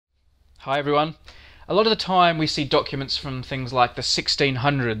Hi everyone. A lot of the time we see documents from things like the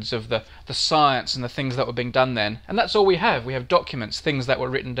 1600s of the science and the things that were being done then, and that's all we have. We have documents, things that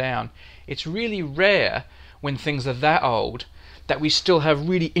were written down. It's really rare when things are that old that we still have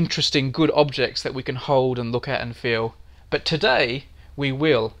really interesting, good objects that we can hold and look at and feel. But today we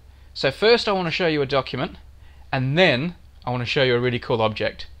will. So first I want to show you a document, and then I want to show you a really cool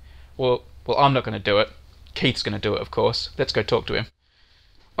object. Well, I'm not going to do it. Keith's going to do it, of course. Let's go talk to him.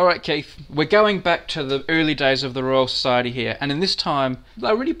 Alright Keith, we're going back to the early days of the Royal Society here, and in this time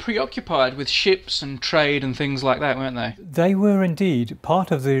they were really preoccupied with ships and trade and things like that, weren't they? They were indeed. Part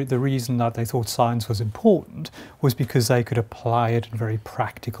of the reason that they thought science was important was because they could apply it in very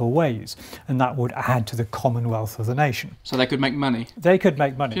practical ways, and that would add to the commonwealth of the nation. So they could make money? They could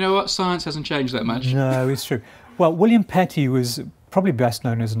make money. You know what? Science hasn't changed that much. No, it's true. Well, William Petty was probably best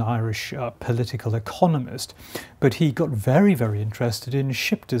known as an Irish political economist, but he got very, very interested in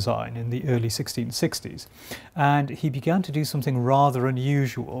ship design in the early 1660s. And he began to do something rather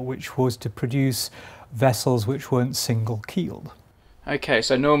unusual, which was to produce vessels which weren't single-keeled. Okay,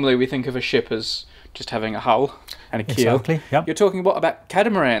 so normally we think of a ship as just having a hull and a keel. Exactly, yep. You're talking about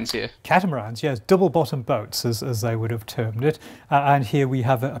catamarans here? Catamarans, yes, double-bottom boats, as they would have termed it. And here we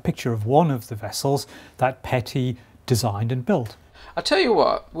have a picture of one of the vessels that Petty designed and built. I tell you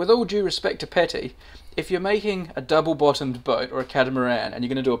what, with all due respect to Petty, if you're making a double-bottomed boat or a catamaran and you're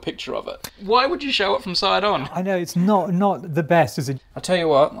going to do a picture of it, why would you show it from side on? I know, it's not the best, is it? I tell you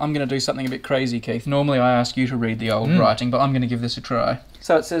what, I'm going to do something a bit crazy, Keith. Normally I ask you to read the old writing, but I'm going to give this a try.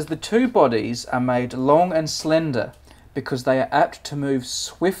 So it says, the two bodies are made long and slender because they are apt to move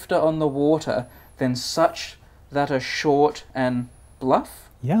swifter on the water than such that are short and bluff?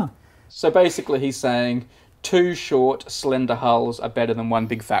 Yeah. So basically he's saying two short, slender hulls are better than one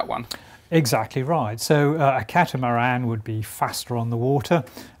big fat one. Exactly right. So a catamaran would be faster on the water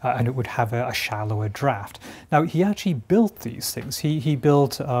and it would have a shallower draft. Now, he actually built these things. He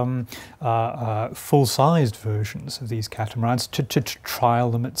built full-sized versions of these catamarans to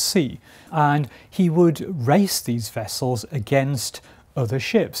trial them at sea. And he would race these vessels against other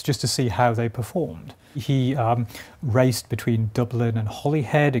ships just to see how they performed. He raced between Dublin and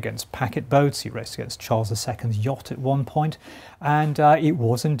Holyhead against packet boats. He raced against Charles II's yacht at one point, and it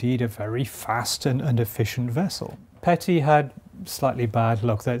was indeed a very fast and efficient vessel. Petty had slightly bad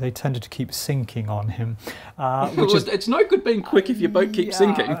luck. They tended to keep sinking on him. It's no good being quick if your boat keeps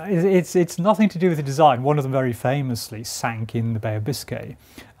sinking. It's nothing to do with the design. One of them very famously sank in the Bay of Biscay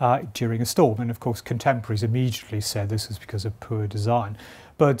during a storm, and of course contemporaries immediately said this was because of poor design.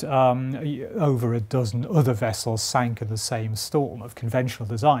 But over a dozen other vessels sank in the same storm of conventional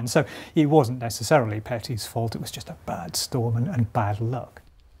design. So it wasn't necessarily Petty's fault, it was just a bad storm and bad luck.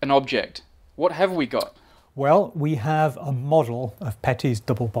 An object. What have we got? Well, we have a model of Petty's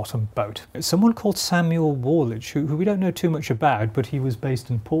double-bottomed boat. Someone called Samuel Wallich, who we don't know too much about, but he was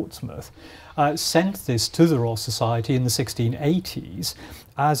based in Portsmouth, sent this to the Royal Society in the 1680s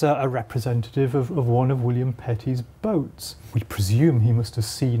as a representative of one of William Petty's boats. We presume he must have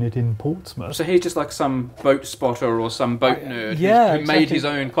seen it in Portsmouth. So he's just like some boat spotter or some boat nerd who made his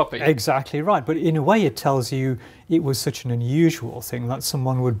own copy. Exactly right, but in a way it tells you it was such an unusual thing that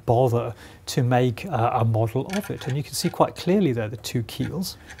someone would bother to make a model of it. And you can see quite clearly there the two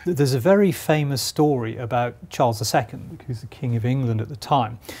keels. There's a very famous story about Charles II, who's the King of England at the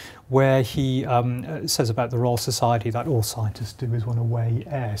time, where he says about the Royal Society that all scientists do is want to weigh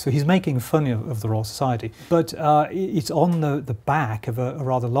air. So he's making fun of the Royal Society. But it's on the back of a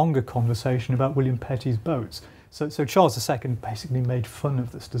rather longer conversation about William Petty's boats. So Charles II basically made fun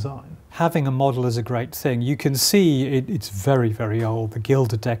of this design. Having a model is a great thing. You can see it's very, very old. The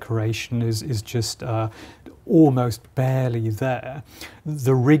gilded decoration is just almost barely there.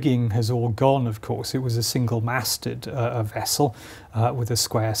 The rigging has all gone, of course. It was a single-masted vessel with a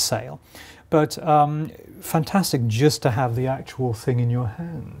square sail. But fantastic just to have the actual thing in your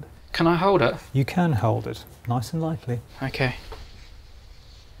hand. Can I hold it? You can hold it, nice and lightly. Okay.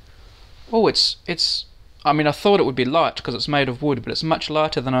 Oh, I mean, I thought it would be light because it's made of wood, but it's much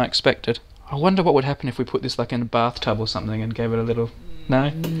lighter than I expected. I wonder what would happen if we put this like in a bathtub or something and gave it a little... No?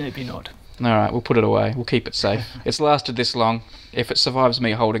 Maybe not. Alright, we'll put it away. We'll keep it safe. It's lasted this long. If it survives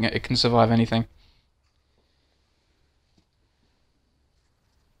me holding it, it can survive anything.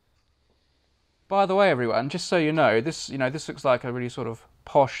 By the way, everyone, just so you know, this looks like a really sort of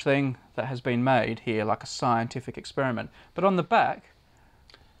posh thing that has been made here, like a scientific experiment. But on the back,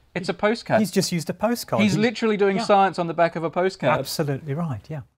 it's a postcard. He's just used a postcard. He's literally doing science on the back of a postcard. Absolutely right, yeah.